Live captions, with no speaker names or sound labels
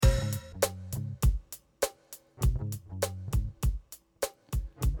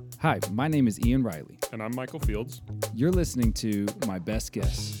Hi, my name is Ian Riley. And I'm Michael Fields. You're listening to My Best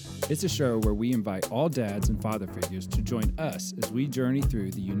Guess. It's a show where we invite all dads and father figures to join us as we journey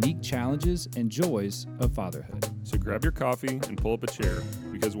through the unique challenges and joys of fatherhood. So grab your coffee and pull up a chair,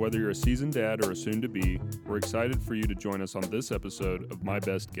 because whether you're a seasoned dad or a soon-to-be, we're excited for you to join us on this episode of My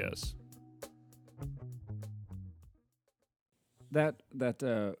Best Guess. The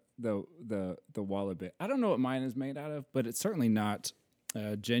wallet bit. I don't know what mine is made out of, but it's certainly not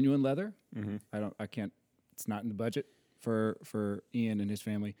genuine leather. Mm-hmm. It's not in the budget for Ian and his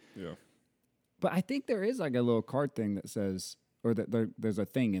family. Yeah. But I think there is like a little card thing that says, or that there's a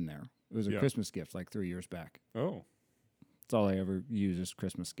thing in there. It was a Christmas gift like 3 years back. Oh. That's all I ever use is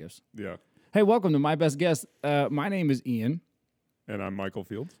Christmas gifts. Yeah. Hey, welcome to My Best Guess. My name is Ian. And I'm Michael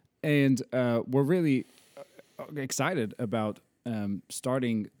Fields. And we're really excited about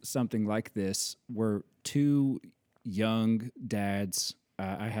starting something like this. We're two young dads.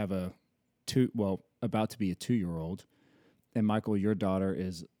 I have about to be a 2-year-old. And Michael, your daughter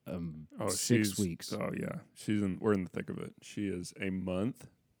is 6 weeks. Oh, yeah. We're in the thick of it. She is a month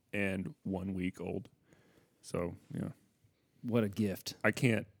and 1 week old. So, yeah. What a gift. I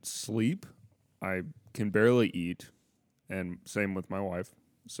can't sleep. I can barely eat. And same with my wife.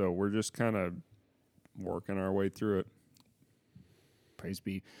 So we're just kind of working our way through it. Praise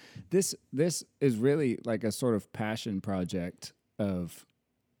be. This is really like a sort of passion project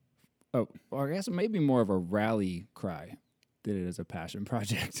or I guess maybe more of a rally cry than it is a passion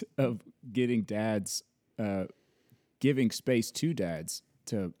project of getting dads, giving space to dads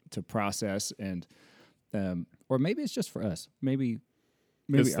to process and, or maybe it's just for us. Maybe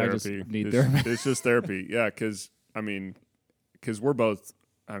It's I just therapy. need therapy. It's just therapy. Yeah, because we're both,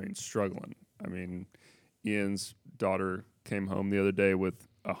 struggling. Ian's daughter came home the other day with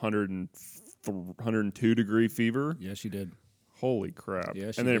 102 degree fever. Yeah, she did. Holy crap.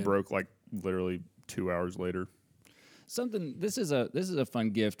 Yeah, and then it broke like literally 2 hours later. This is a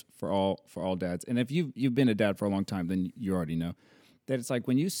fun gift for all dads. And if you've been a dad for a long time, then you already know that it's like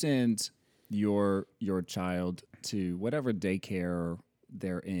when you send your child to whatever daycare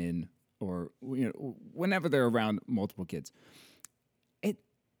they're in, or whenever they're around multiple kids,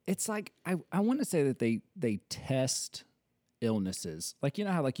 it's like I want to say that they test illnesses. Like, you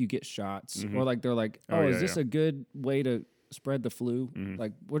know how like you get shots, or like they're like, is this a good way to spread the flu?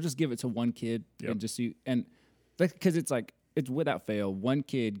 Like, we'll just give it to one kid and just see. And because it's like, it's without fail, one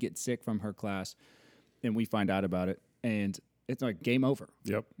kid gets sick from her class and we find out about it, and it's like game over.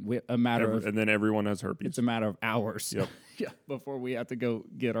 Yep. And then everyone has herpes. It's a matter of hours. Yep. Before we have to go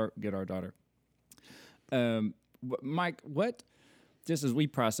get our daughter. Mike, what, just as we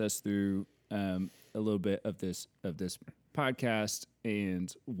process through a little bit of this podcast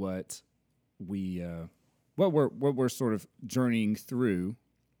and what we're sort of journeying through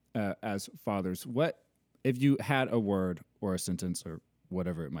as fathers, what if you had a word or a sentence or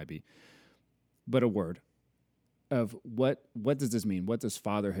whatever it might be, but a word of what does this mean? What does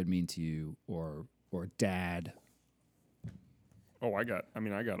fatherhood mean to you, or dad? Oh, I got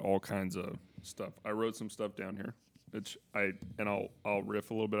all kinds of stuff. I wrote some stuff down here. I'll riff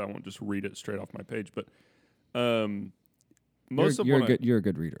a little bit. I won't just read it straight off my page, but you're a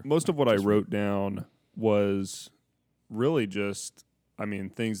good reader. Most of what I wrote down was really just,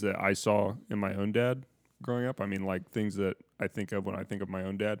 things that I saw in my own dad growing up. Like things that I think of when I think of my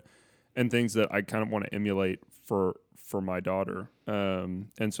own dad, and things that I kind of want to emulate for my daughter.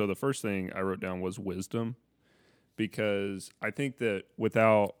 And so the first thing I wrote down was wisdom, because I think that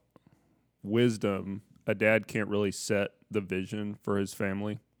without wisdom, a dad can't really set the vision for his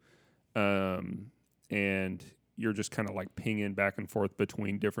family. And you're just kind of like pinging back and forth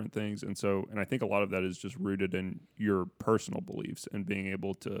between different things. And I think a lot of that is just rooted in your personal beliefs and being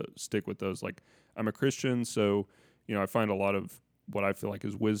able to stick with those. Like, I'm a Christian, so, I find a lot of what I feel like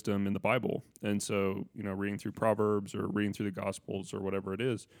is wisdom in the Bible. And so, reading through Proverbs or reading through the Gospels or whatever it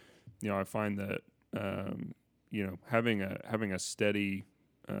is, I find that, having a steady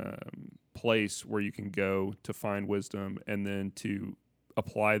place where you can go to find wisdom and then to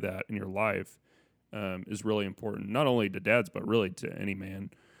apply that in your life is really important, not only to dads, but really to any man.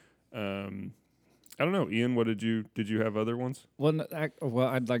 I don't know, Ian, what did you have other ones? Well,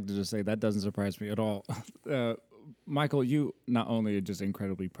 I'd like to just say that doesn't surprise me at all. Michael, you not only are just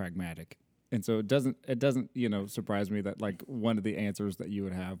incredibly pragmatic, and so it doesn't surprise me that like one of the answers that you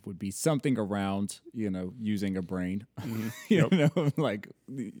would have would be something around using a brain,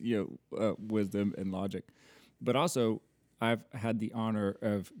 wisdom and logic. But also, I've had the honor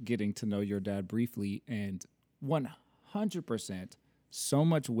of getting to know your dad briefly, and 100% so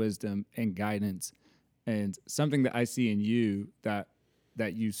much wisdom and guidance, and something that I see in you that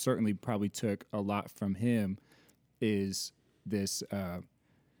that you certainly probably took a lot from him is this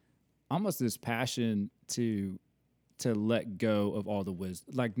almost this passion to let go of all the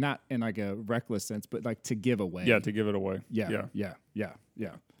wisdom, like not in like a reckless sense, but like to give away. Yeah, to give it away. Yeah.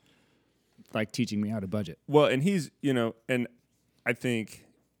 Like teaching me how to budget. Well, and he's, and I think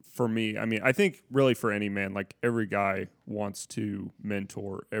for me, I think really for any man, like every guy wants to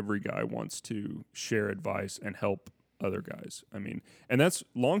mentor, every guy wants to share advice and help other guys. And that's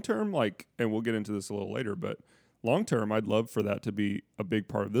long term, like, and we'll get into this a little later, but long term, I'd love for that to be a big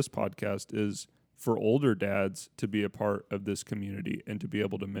part of this podcast is for older dads to be a part of this community and to be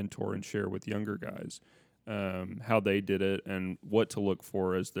able to mentor and share with younger guys how they did it and what to look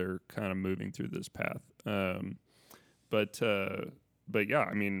for as they're kind of moving through this path. But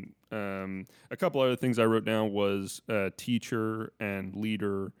yeah, a couple other things I wrote down was teacher and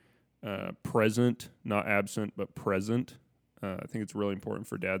leader, present, not absent, but present. I think it's really important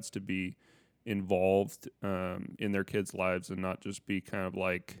for dads to be involved in their kids' lives and not just be kind of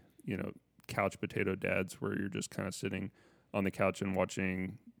like, couch potato dads where you're just kind of sitting on the couch and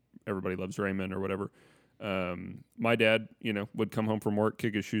watching Everybody Loves Raymond or whatever. My dad, would come home from work,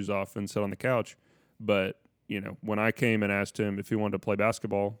 kick his shoes off and sit on the couch. But, when I came and asked him if he wanted to play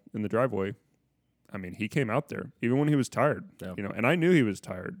basketball in the driveway, he came out there even when he was tired, and I knew he was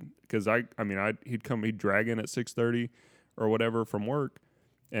tired because he'd drag in at 6:30 or whatever from work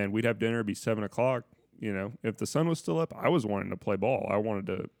and we'd have dinner, it'd be 7:00. If the sun was still up, I was wanting to play ball. I wanted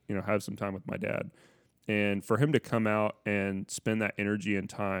to, have some time with my dad. And for him to come out and spend that energy and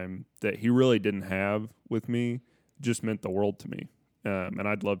time that he really didn't have with me just meant the world to me. And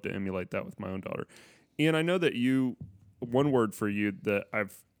I'd love to emulate that with my own daughter. Ian, I know that one word for you that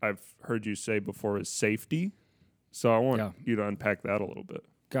I've heard you say before is safety. So I want you to unpack that a little bit.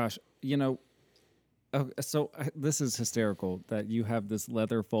 Gosh, so this is hysterical that you have this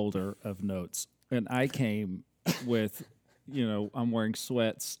leather folder of notes. And I came with, I'm wearing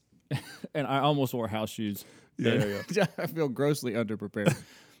sweats, and I almost wore house shoes. Yeah. I feel grossly underprepared.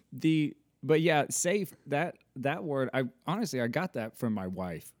 But yeah, safe. That word. I got that from my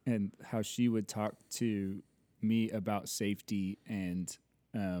wife and how she would talk to me about safety, and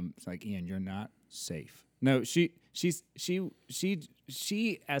it's like, Ian, you're not safe. No, she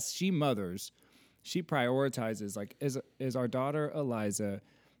as she mothers, she prioritizes, like, is our daughter Eliza,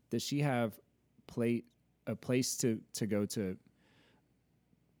 does she have a place to go to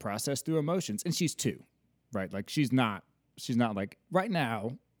process through emotions? And she's 2, right? Like she's not like, right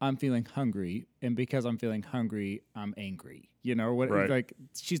now I'm feeling hungry, and because I'm feeling hungry, I'm angry. Right. Like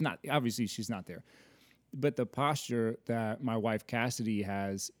she's not there. But the posture that my wife Cassidy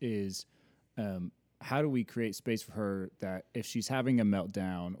has is, how do we create space for her that if she's having a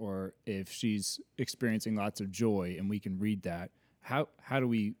meltdown or if she's experiencing lots of joy and we can read that, how do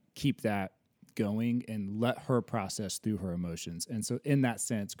we keep that going and let her process through her emotions? And so in that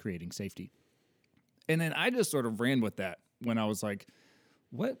sense, creating safety. And then I just sort of ran with that when I was like,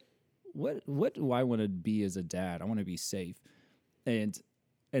 what do I want to be as a dad? I want to be safe. And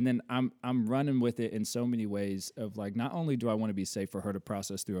then I'm running with it in so many ways of like, not only do I want to be safe for her to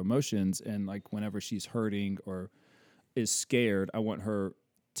process through emotions, and like whenever she's hurting or is scared, I want her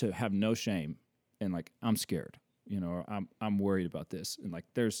to have no shame and like, I'm scared, or I'm worried about this. And like,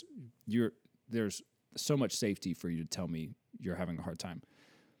 there's so much safety for you to tell me you're having a hard time.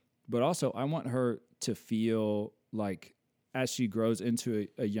 But also I want her to feel like, as she grows into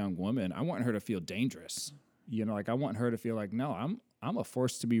a young woman, I want her to feel dangerous. Like I want her to feel like, no, I'm a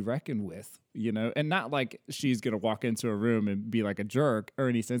force to be reckoned with, and not like she's going to walk into a room and be like a jerk or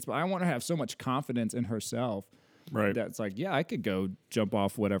any sense, but I want her to have so much confidence in herself. Right. That's like, yeah, I could go jump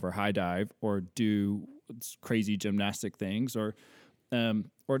off whatever high dive or do crazy gymnastic things or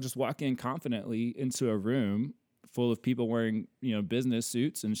just walk in confidently into a room full of people wearing, business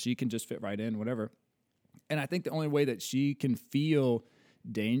suits, and she can just fit right in, whatever. And I think the only way that she can feel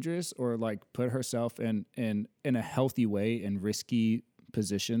dangerous or like put herself in a healthy way in risky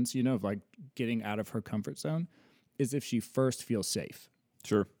positions, of like getting out of her comfort zone, is if she first feels safe.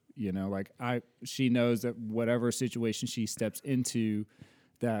 Sure. She knows that whatever situation she steps into,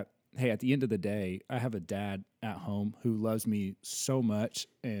 that, hey, at the end of the day, I have a dad at home who loves me so much,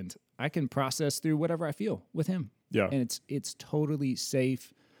 and I can process through whatever I feel with him. Yeah. And it's totally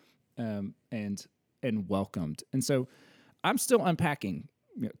safe, and welcomed. And so I'm still unpacking,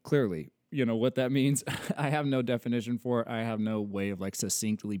 clearly, what that means. I have no definition for it. I have no way of like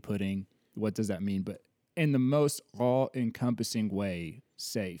succinctly putting what does that mean, but in the most all-encompassing way,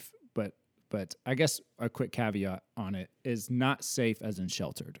 safe. But I guess a quick caveat on it is not safe as in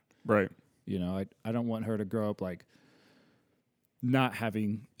sheltered. Right. I don't want her to grow up like not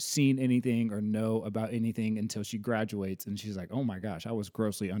having seen anything or know about anything until she graduates, and she's like, "Oh my gosh, I was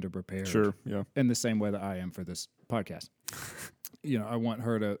grossly underprepared." Sure. Yeah. In the same way that I am for this podcast. I want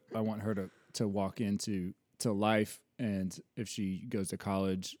her to walk into life, and if she goes to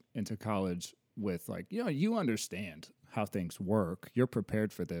college, with like, you understand how things work. You're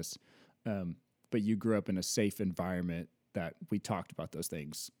prepared for this, but you grew up in a safe environment that we talked about those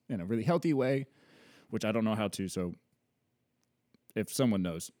things in a really healthy way, which I don't know how to. So if someone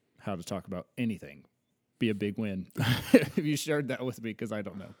knows how to talk about anything, be a big win. If you shared that with me, because I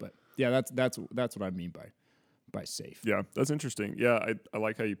don't know. But yeah, that's what I mean by safe. Yeah, that's interesting. Yeah, I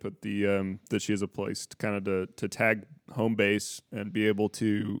like how you put the that she has a place to kind of to tag home base and be able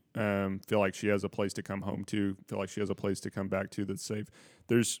to feel like she has a place to come home to, feel like she has a place to come back to that's safe.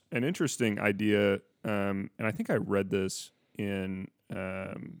 There's an interesting idea, and I think I read this in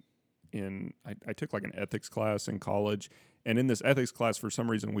I took like an ethics class in college, and in this ethics class, for some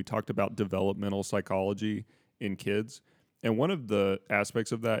reason, we talked about developmental psychology in kids, and one of the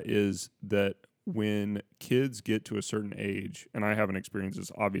aspects of that is that when kids get to a certain age, and I haven't experienced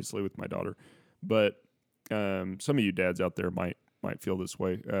this obviously with my daughter, but some of you dads out there might feel this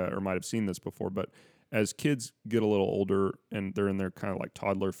way or might have seen this before. But as kids get a little older and they're in their kind of like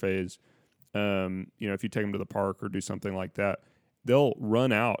toddler phase, if you take them to the park or do something like that, they'll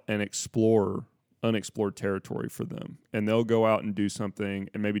run out and explore unexplored territory for them, and they'll go out and do something,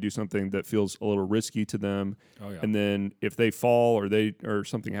 and maybe do something that feels a little risky to them. Oh, yeah. And then if they fall or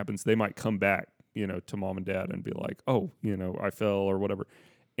something happens, they might come back, to mom and dad and be like, "Oh, I fell," or whatever.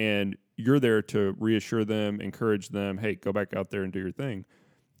 And you're there to reassure them, encourage them, "Hey, go back out there and do your thing."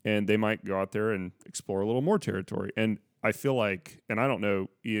 And they might go out there and explore a little more territory. And I feel like, and I don't know,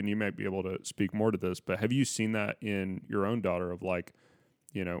 Ian, you might be able to speak more to this, but have you seen that in your own daughter of like,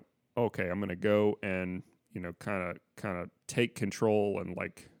 okay, I'm going to go and, kind of take control and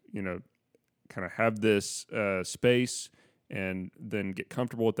like, kind of have this space and then get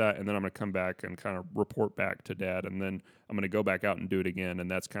comfortable with that. And then I'm going to come back and kind of report back to dad. And then I'm going to go back out and do it again. And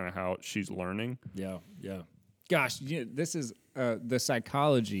that's kind of how she's learning. Yeah. Yeah. Gosh, this is the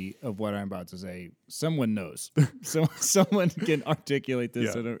psychology of what I'm about to say. Someone knows. So someone can articulate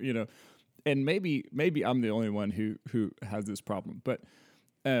this, Yeah. and maybe I'm the only one who has this problem. But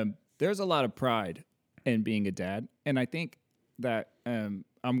there's a lot of pride in being a dad, and I think that I'm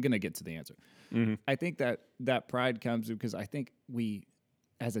gonna get to the answer. Mm-hmm. I think that pride comes because I think we,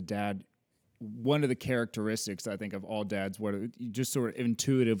 as a dad, one of the characteristics I think of all dads, what you just sort of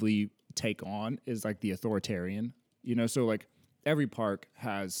intuitively take on is like the authoritarian. So like every park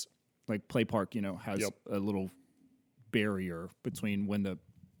has, like play park, has a little barrier between when the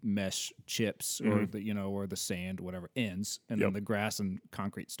mesh chips or or the sand, whatever, ends, and then the grass and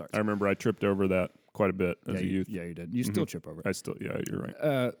concrete starts. I remember I tripped over that quite a bit as a youth. Yeah, you did. You still trip over it. You're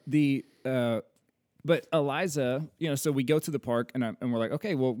right. But Eliza, so we go to the park and we're like,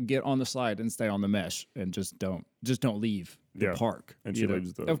 okay, well, get on the slide and stay on the mesh and just don't leave the park. And she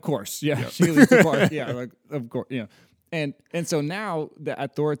leaves of course, yeah. She leaves the park, yeah, like of course, and so now the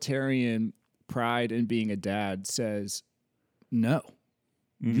authoritarian pride in being a dad says, no,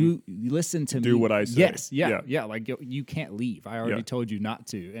 you listen to me. Do what I say. Yes, yeah. Like you can't leave. I already told you not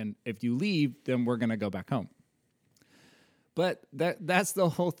to, and if you leave, then we're gonna go back home. But that's the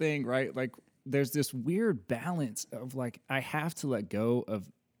whole thing, right? Like, there's this weird balance of like, I have to let go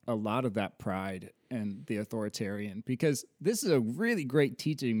of a lot of that pride and the authoritarian, because this is a really great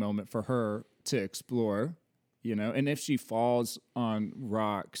teaching moment for her to explore, and if she falls on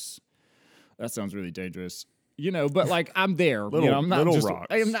rocks, that sounds really dangerous, but like I'm there, I'm not rocks.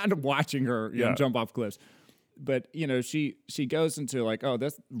 I am not watching her jump off cliffs. But, she goes into like, oh,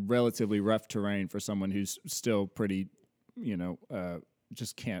 that's relatively rough terrain for someone who's still pretty,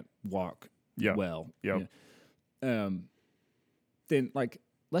 just can't walk well. Yeah. Then like,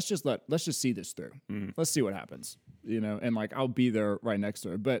 let's just see this through. Mm-hmm. Let's see what happens, and like, I'll be there right next to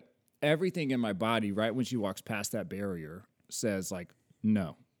her. But everything in my body, right when she walks past that barrier, says like,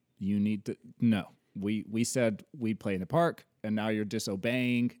 no, you need to, no. We said we'd play in the park, and now you're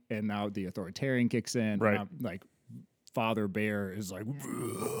disobeying, and now the authoritarian kicks in. Right. And I'm like, Father Bear is like,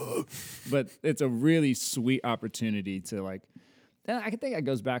 but it's a really sweet opportunity to like, and I think that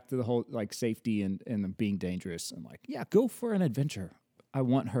goes back to the whole like safety and being dangerous, and like, yeah, go for an adventure. I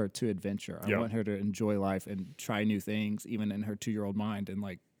want her to adventure. I want her to enjoy life and try new things, even in her 2-year-old mind, and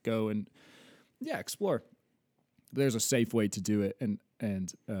like go and explore. There's a safe way to do it, and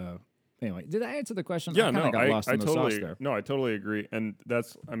Anyway, did I answer the question? Yeah, I kind of got lost in the totally, sauce there. no, I totally agree, and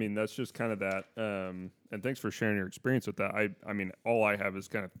that's just kind of that. And thanks for sharing your experience with that. I mean, all I have is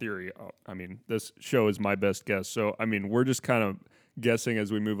kind of theory. I mean, this show is my best guess, so I mean, we're just kind of guessing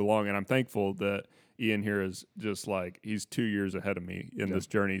as we move along, and I'm thankful that Ian here is just like he's 2 years ahead of me in this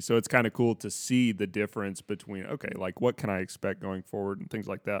journey. So it's kind of cool to see the difference between like what can I expect going forward and things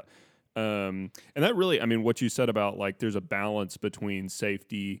like that. And that really, I mean, what you said about like there's a balance between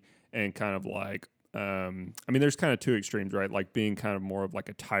safety and kind of like, I mean, there's kind of two extremes, right? Like being kind of more of like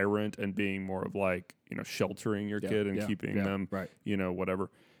a tyrant and being more of like, sheltering your kid and keeping them,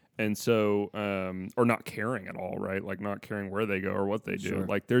 whatever. And so, or not caring at all, right? Like not caring where they go or what they do. Sure.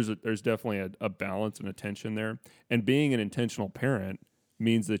 Like there's definitely a balance and a tension there. And being an intentional parent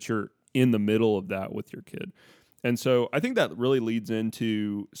means that you're in the middle of that with your kid. And so I think that really leads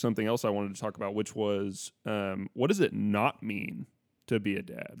into something else I wanted to talk about, which was what does it not mean to be a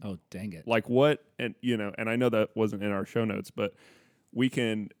dad? Oh, dang it. Like what, and I know that wasn't in our show notes, but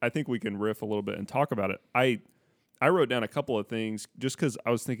I think we can riff a little bit and talk about it. I wrote down a couple of things just because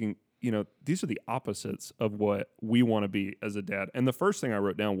I was thinking, these are the opposites of what we want to be as a dad. And the first thing I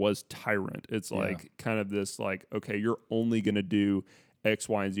wrote down was tyrant. It's like kind of this like, okay, you're only going to do X,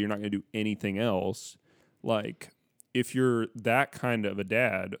 Y, and Z. You're not going to do anything else. Like if you're that kind of a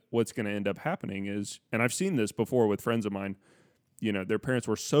dad, what's going to end up happening is, and I've seen this before with friends of mine, their parents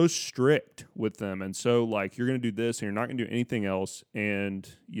were so strict with them. And so like, you're going to do this and you're not going to do anything else. And,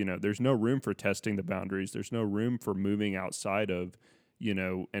 there's no room for testing the boundaries. There's no room for moving outside of,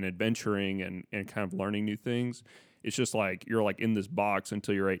 and adventuring and kind of learning new things. It's just like, you're like in this box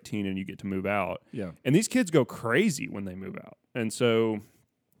until you're 18 and you get to move out. Yeah. And these kids go crazy when they move out. And so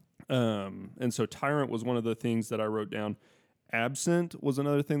tyrant was one of the things that I wrote down. Absent was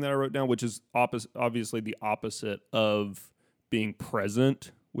another thing that I wrote down, which is obviously the opposite of being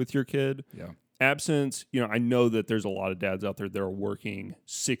present with your kid. Yeah. Absence, I know that there's a lot of dads out there that are working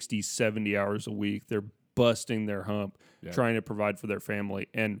 60, 70 hours a week. They're busting their hump, trying to provide for their family.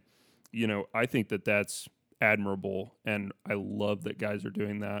 And, I think that that's admirable. And I love that guys are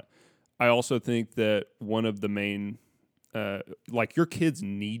doing that. I also think that one of the main, like your kids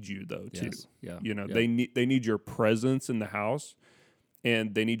need you though, too. Yes. Yeah. They need your presence in the house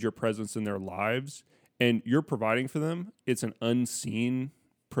and they need your presence in their lives. And you're providing for them. It's an unseen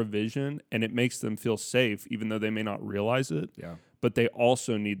provision, and it makes them feel safe, even though they may not realize it. Yeah. But they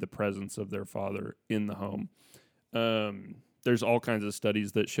also need the presence of their father in the home. There's all kinds of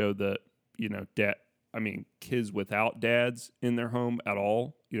studies that show that, kids without dads in their home at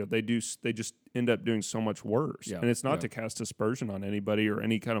all, they just end up doing so much worse. Yeah. And it's not to cast aspersion on anybody or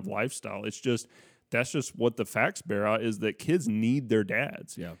any kind of lifestyle. It's just, that's just what the facts bear out, is that kids need their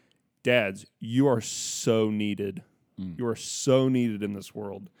dads. Yeah. Dads, you are so needed. You are so needed in this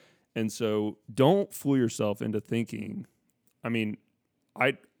world. And so don't fool yourself into thinking,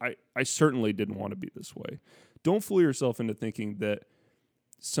 I certainly didn't want to be this way. Don't fool yourself into thinking that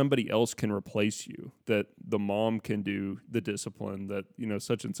somebody else can replace you, that the mom can do the discipline, that,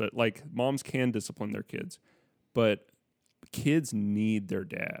 such and such. Like moms can discipline their kids, but kids need their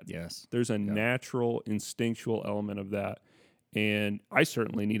dad. Yes. There's a natural, instinctual element of that. And I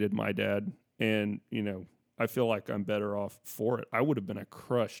certainly needed my dad. And, I feel like I'm better off for it. I would have been a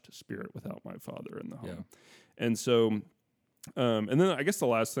crushed spirit without my father in the home. Yeah. And so, and then I guess the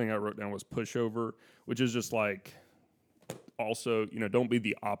last thing I wrote down was pushover, which is just like, also, don't be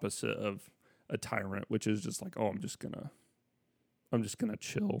the opposite of a tyrant, which is just like, oh, I'm just gonna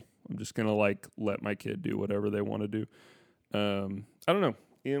chill. I'm just gonna like let my kid do whatever they want to do. I don't know.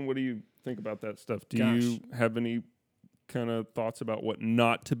 Ian, what do you think about that stuff? Do you have any kind of thoughts about what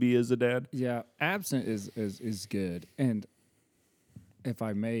not to be as a dad? Yeah, absent is good. And if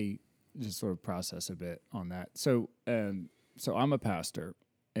I may just sort of process a bit on that. So I'm a pastor,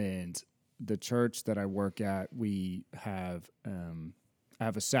 and the church that I work at, we have I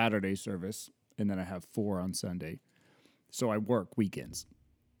have a Saturday service, and then I have 4 on Sunday. So I work weekends,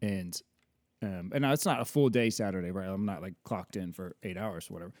 and it's not a full day Saturday, right? I'm not like clocked in for 8 hours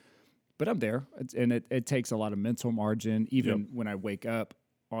or whatever. But I'm there, and it takes a lot of mental margin, even when I wake up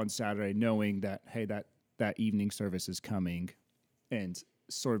on Saturday, knowing that, hey, that evening service is coming, and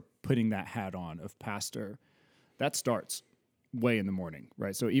sort of putting that hat on of pastor. That starts way in the morning,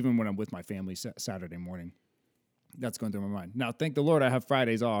 right? So even when I'm with my family Saturday morning, that's going through my mind. Now, thank the Lord I have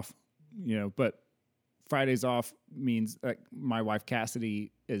Fridays off, but Fridays off means that my wife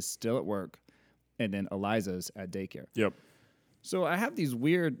Cassidy is still at work, and then Eliza's at daycare. Yep. So I have these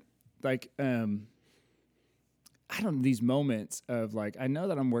weird, these moments of like, I know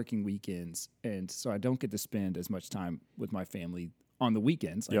that I'm working weekends, and so I don't get to spend as much time with my family on the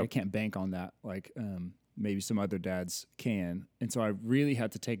weekends. Like Yep. I can't bank on that. Like maybe some other dads can. And so I really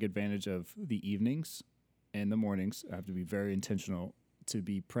had to take advantage of the evenings and the mornings. I have to be very intentional to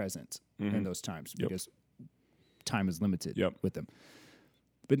be present in those times Yep. because time is limited Yep. with them.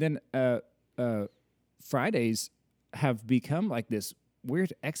 But then Fridays have become like this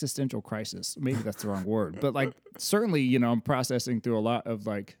weird existential crisis. Maybe that's the wrong word, but like certainly, you know, I'm processing through a lot of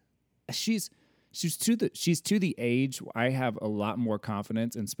like she's to the age where I have a lot more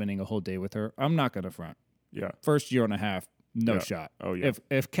confidence in spending a whole day with her. I'm not gonna front. Yeah. First year and a half, no Yeah. shot. Oh, yeah.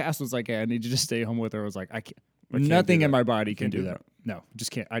 If Cass was like, "Hey, I need you to stay home with her," I was like, I can't. can't Nothing do in that. my body can Can't do do that. No,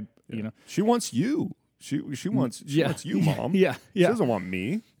 just can't. You know. She wants you. She wants you, Mom. Yeah, She doesn't want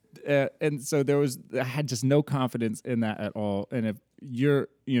me. And so I had just no confidence in that at all. And if you're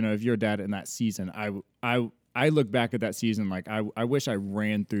a dad in that season, I look back at that season like I wish I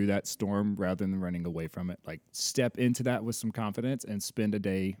ran through that storm rather than running away from it. Like step into that with some confidence and spend a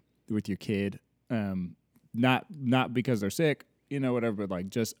day with your kid. Not because they're sick, you know, whatever, but like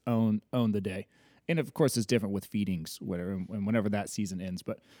just own the day. And of course, it's different with feedings, whatever, and whenever that season ends.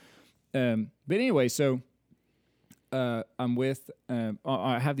 But anyway, so. I'm with,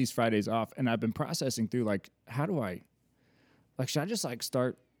 I have these Fridays off and I've been processing through like, how do I, like, should I just like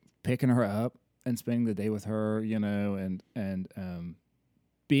start picking her up and spending the day with her, you know, and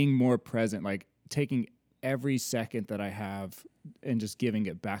being more present, like taking every second that I have and just giving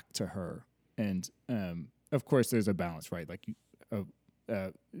it back to her. And, of course there's a balance, right? Like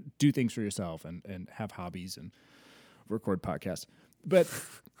you, do things for yourself and have hobbies and record podcasts. But,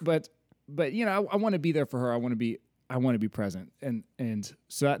 you know, I want to be there for her. I want to be present. And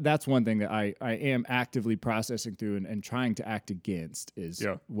so that's one thing that I am actively processing through and trying to act against is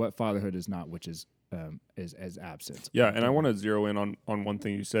what fatherhood is not, which is absent. Yeah, and I want to zero in on one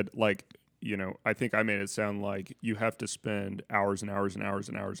thing you said. Like, you know, I think I made it sound like you have to spend hours and hours and hours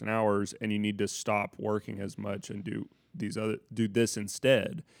and hours and hours, and you need to stop working as much and do this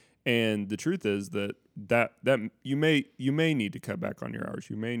instead. And the truth is that you may need to cut back on your hours.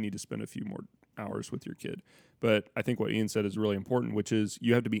 You may need to spend a few more hours with your kid. But I think what Ian said is really important, which is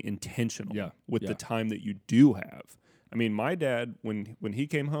you have to be intentional with the time that you do have. I mean, my dad, when he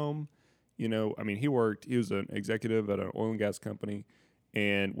came home, you know, I mean, he was an executive at an oil and gas company.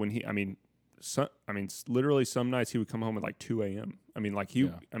 And when literally some nights he would come home at like 2 a.m. I mean, like he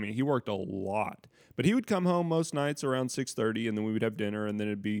worked a lot, but he would come home most nights around 6:30, and then we would have dinner, and then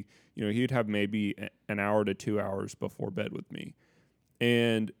it'd be, you know, he'd have maybe an hour to 2 hours before bed with me.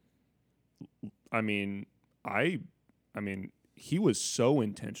 And I mean, he was so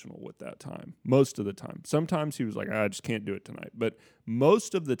intentional with that time most of the time. Sometimes he was like, I just can't do it tonight. But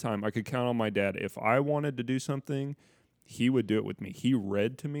most of the time I could count on my dad. If I wanted to do something, he would do it with me. He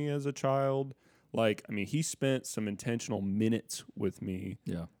read to me as a child. Like, I mean, he spent some intentional minutes with me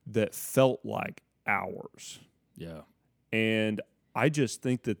that felt like hours. Yeah. And I just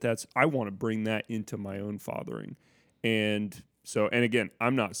think I want to bring that into my own fathering. And so, and again,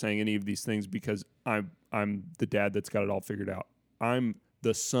 I'm not saying any of these things because I'm the dad that's got it all figured out. I'm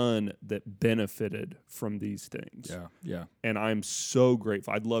the son that benefited from these things. Yeah, yeah. And I'm so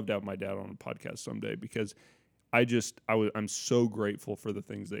grateful. I'd love to have my dad on a podcast someday because I'm so grateful for the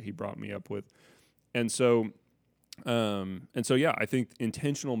things that he brought me up with. And so yeah, I think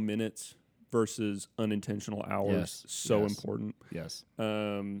intentional minutes versus unintentional hours important. Yes.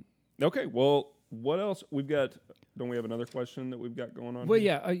 Okay, well, what else we've got? Don't we have another question that we've got going on? Well,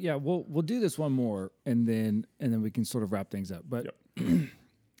 here? yeah. We'll do this one more, and then we can sort of wrap things up. But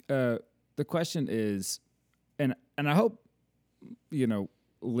the question is, and I hope, you know,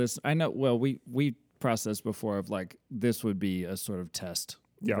 listen. I know. Well, we processed before of like this would be a sort of test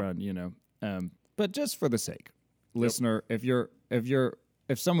run, you know. But just for the sake, listener,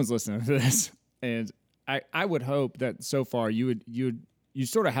 if someone's listening to this, and I would hope that so far you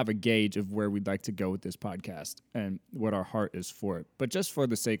sort of have a gauge of where we'd like to go with this podcast and what our heart is for it. But just for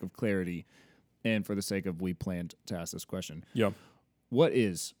the sake of clarity and for the sake of we planned to ask this question. Yeah. What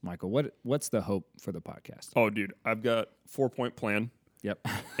is, Michael, what's the hope for the podcast? Oh, dude, I've got 4-point plan. Yep.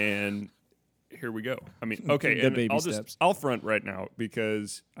 And here we go. I mean, okay, and I'll front right now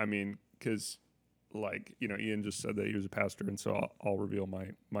because like, you know, Ian just said that he was a pastor, and so I'll reveal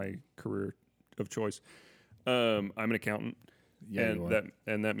my career of choice. I'm an accountant. Yeah,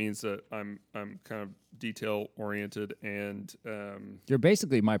 and that means that I'm kind of detail oriented, and you're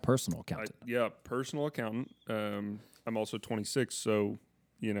basically my personal accountant. Personal accountant. I'm also 26, so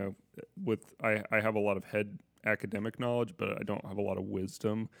you know, I have a lot of head academic knowledge, but I don't have a lot of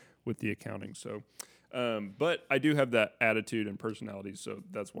wisdom with the accounting. So But I do have that attitude and personality, so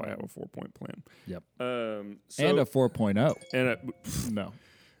that's why I have a 4-point plan. Yep. So, And a 4.0. and No.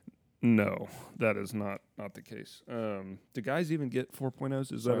 no, that is not the case. Do guys even get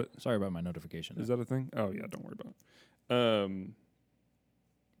 4.0s? Sorry about my notification. Is that a thing? Oh yeah, don't worry about it.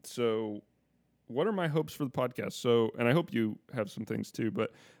 So what are my hopes for the podcast? So, and I hope you have some things too,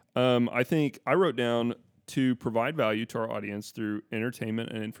 but I think I wrote down to provide value to our audience through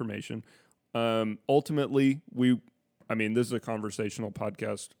entertainment and information. Ultimately, this is a conversational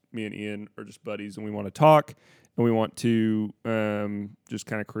podcast. Me and Ian are just buddies, and we want to talk, and we want to just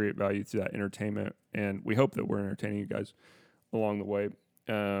kind of create value through that entertainment, and we hope that we're entertaining you guys along the way.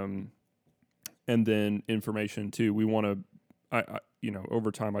 And then information too. We want to,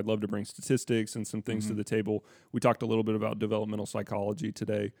 over time, I'd love to bring statistics and some things to the table. We talked a little bit about developmental psychology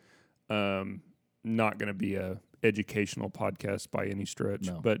today. Not going to be a educational podcast by any stretch,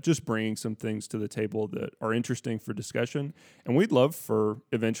 but just bringing some things to the table that are interesting for discussion. And we'd love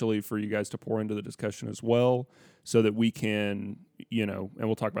eventually for you guys to pour into the discussion as well, so that we can, and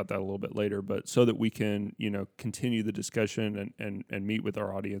we'll talk about that a little bit later, but so that we can, continue the discussion and meet with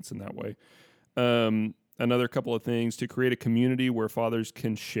our audience in that way. Another couple of things: to create a community where fathers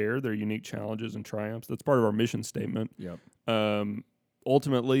can share their unique challenges and triumphs. That's part of our mission statement. Yep.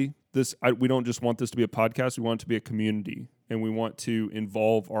 Ultimately, we don't just want this to be a podcast. We want it to be a community, and we want to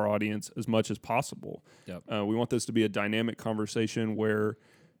involve our audience as much as possible. Yep. We want this to be a dynamic conversation where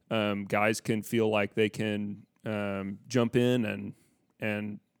guys can feel like they can jump in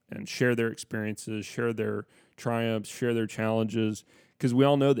and share their experiences, share their triumphs, share their challenges, because we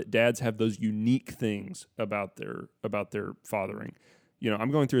all know that dads have those unique things about their fathering. I'm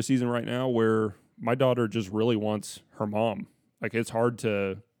going through a season right now where my daughter just really wants her mom. Like, it's hard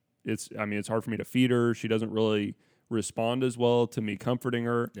for me to feed her. She doesn't really respond as well to me comforting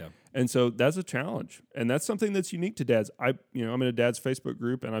her. Yeah. And so that's a challenge. And that's something that's unique to dads. I'm in a dad's Facebook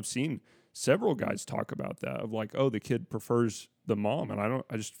group, and I've seen several guys talk about that, of like, oh, the kid prefers the mom, and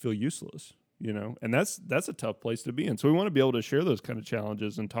I just feel useless, and that's a tough place to be in. So we want to be able to share those kind of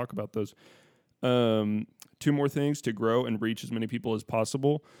challenges and talk about those. 2 more things: to grow and reach as many people as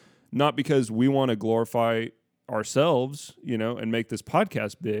possible, not because we want to glorify ourselves, and make this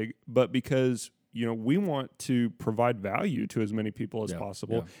podcast big, but because, we want to provide value to as many people as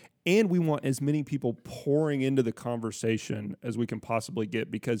possible. Yeah. And we want as many people pouring into the conversation as we can possibly get,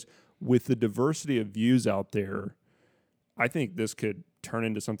 because with the diversity of views out there, I think this could turn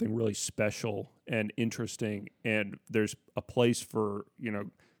into something really special and interesting. And there's a place for,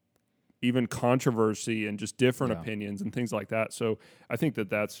 even controversy and just different opinions and things like that. So I think that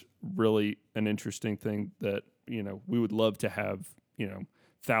that's really an interesting thing that, we would love to have,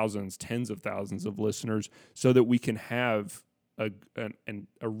 thousands, tens of thousands of listeners, so that we can have a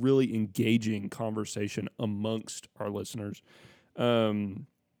really engaging conversation amongst our listeners. And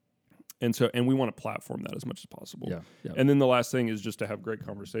we want to platform that as much as possible. Yeah. And then the last thing is just to have great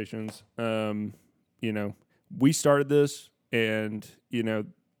conversations. We started this, and,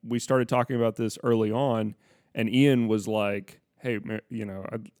 we started talking about this early on, and Ian was like, hey,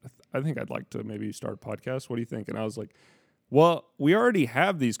 I think I'd like to maybe start a podcast. What do you think? And I was like, well, we already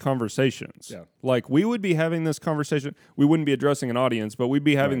have these conversations. Yeah. Like, we would be having this conversation. We wouldn't be addressing an audience, but we'd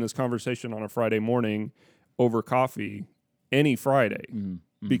be having this conversation on a Friday morning over coffee any Friday,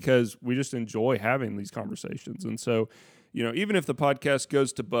 because we just enjoy having these conversations. And so, even if the podcast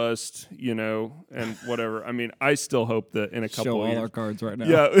goes to bust, and whatever, I still hope that in a couple show of years, all our cards right now.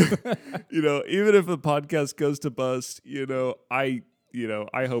 Yeah. Even if the podcast goes to bust, I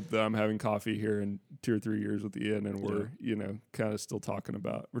hope that I'm having coffee here in 2 or 3 years with Ian, and we're, kind of still talking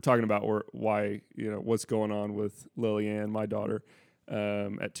about why, what's going on with Lillian, my daughter,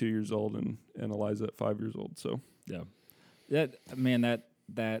 at 2 years old, and Eliza at 5 years old. So, yeah.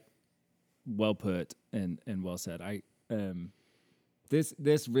 That well put and well said.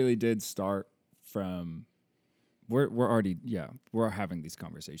 This really did start from, we're having these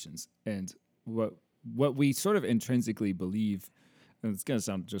conversations, and what we sort of intrinsically believe, and it's gonna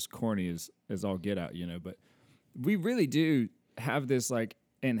sound just corny as all get out, but we really do have this like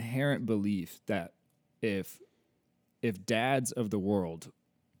inherent belief that if dads of the world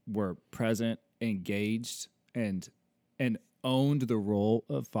were present, engaged, and owned the role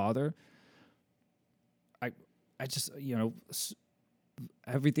of father, I just,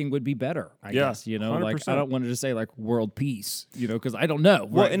 everything would be better, I guess, 100%. Like, I don't want to just say like world peace, because I don't know.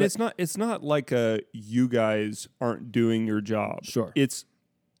 Well, right? And it's not like you guys aren't doing your job. Sure. It's,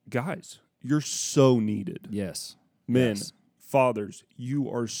 guys, you're so needed. Yes. Men, yes. Fathers, you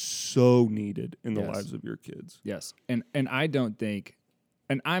are so needed in the lives of your kids. Yes. And I don't think,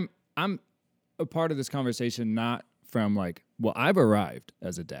 and I'm a part of this conversation not from like, well, I've arrived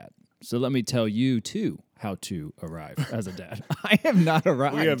as a dad, so let me tell you too how to arrive as a dad. I have not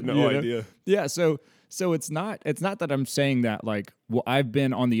arrived. We have no idea. Yeah, so it's not that I'm saying that like, well, I've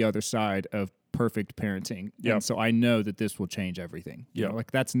been on the other side of perfect parenting, and so I know that this will change everything. You know,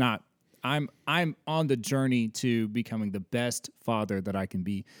 like that's not. I'm on the journey to becoming the best father that I can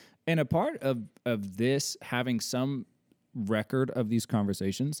be, and a part of this having some record of these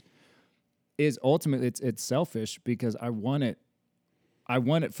conversations is ultimately it's selfish because I want it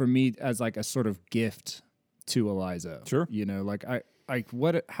for me as like a sort of gift to Eliza. Sure. You know, like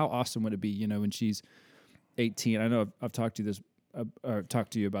how awesome would it be, you know, when she's 18. I know I've talked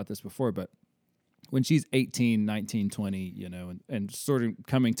to you about this before, but when she's 18, 19, 20, you know, and sort of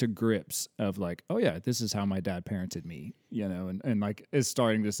coming to grips of like, oh yeah, this is how my dad parented me, you know, and like is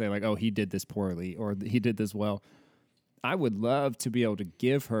starting to say like, oh, he did this poorly or he did this well. I would love to be able to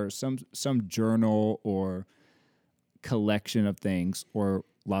give her some journal or collection of things or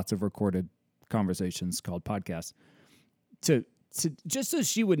lots of recorded conversations called podcasts to just so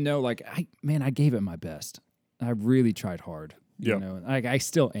she would know like, I gave it my best. I really tried hard, you know, and I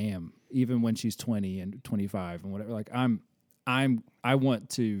still am, even when she's 20 and 25 and whatever. Like I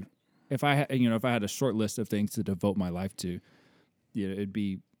want to, if I had a short list of things to devote my life to, you know, it'd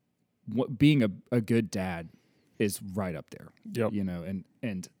be being a good dad is right up there, you know,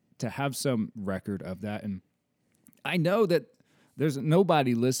 and to have some record of that. And I know that there's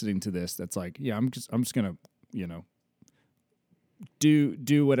nobody listening to this that's like, yeah, I'm just going to, you know,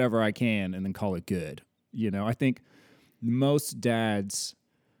 do whatever I can and then call it good. You know, I think most dads,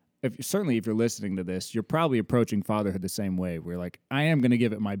 if you're listening to this, you're probably approaching fatherhood the same way. We're like, I am going to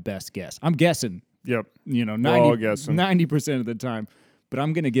give it my best guess. I'm guessing. Yep. You know, 90% of the time, but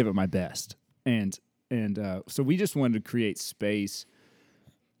I'm going to give it my best. And so we just wanted to create space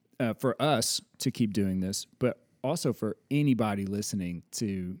for us to keep doing this, but also for anybody listening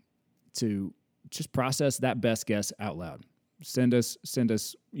to just process that best guess out loud. Send us,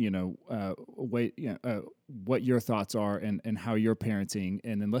 you know, what your thoughts are and how you're parenting,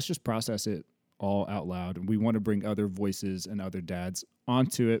 and then let's just process it all out loud. And we want to bring other voices and other dads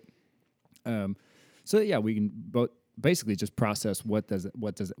onto it, so that, yeah, we can both basically just process what is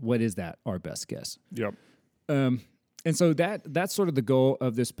that our best guess. Yep. And so that's sort of the goal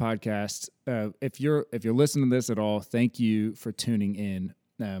of this podcast. If you're listening to this at all, thank you for tuning in.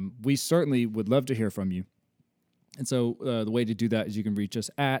 We certainly would love to hear from you. And so the way to do that is you can reach us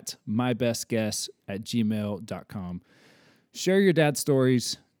at mybestguess@gmail.com. Share your dad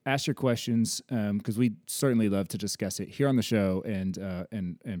stories, ask your questions, because we certainly love to discuss it here on the show and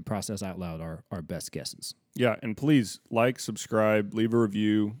process out loud our best guesses. Yeah, and please like, subscribe, leave a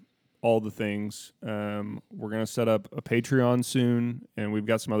review, all the things. We're going to set up a Patreon soon, and we've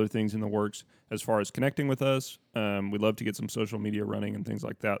got some other things in the works as far as connecting with us. We'd love to get some social media running and things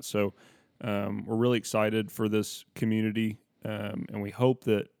like that. So we're really excited for this community, and we hope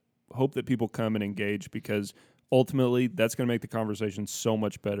that people come and engage, because ultimately that's going to make the conversation so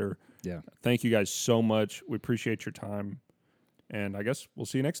much better. Yeah. Thank you guys so much. We appreciate your time. And I guess we'll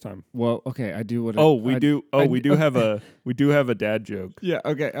see you next time. Well, okay, I do want to. We do have a dad joke. Yeah,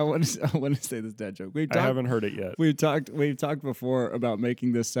 okay. I want to say this dad joke. I haven't heard it yet. We've talked before about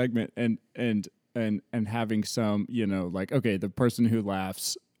making this segment and having some, you know, like, okay, the person who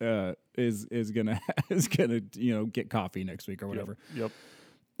laughs is gonna you know, get coffee next week or whatever. Yep.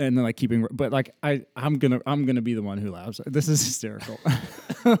 And then like keeping, but like I'm gonna be the one who laughs. This is hysterical.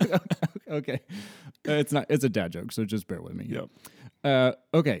 Okay, it's a dad joke, so just bear with me. Yep.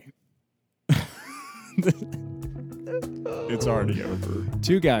 Okay. It's already over.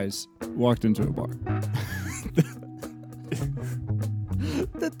 Two guys walked into a bar.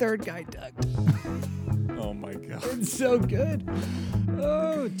 The third guy ducked. Oh my God. It's so good.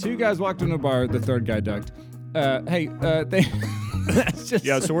 Oh, two guys walked into a bar. The third guy ducked. That's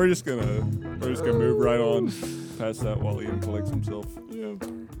just so we're just gonna move right on past that while Ian collects himself. Yeah.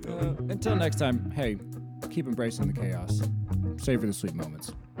 Until next time, hey, keep embracing the chaos. Savor the sweet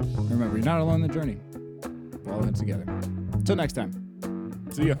moments. Remember, you're not alone in the journey. We're all in it together. Until next time.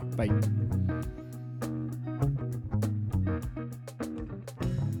 See ya. Bye.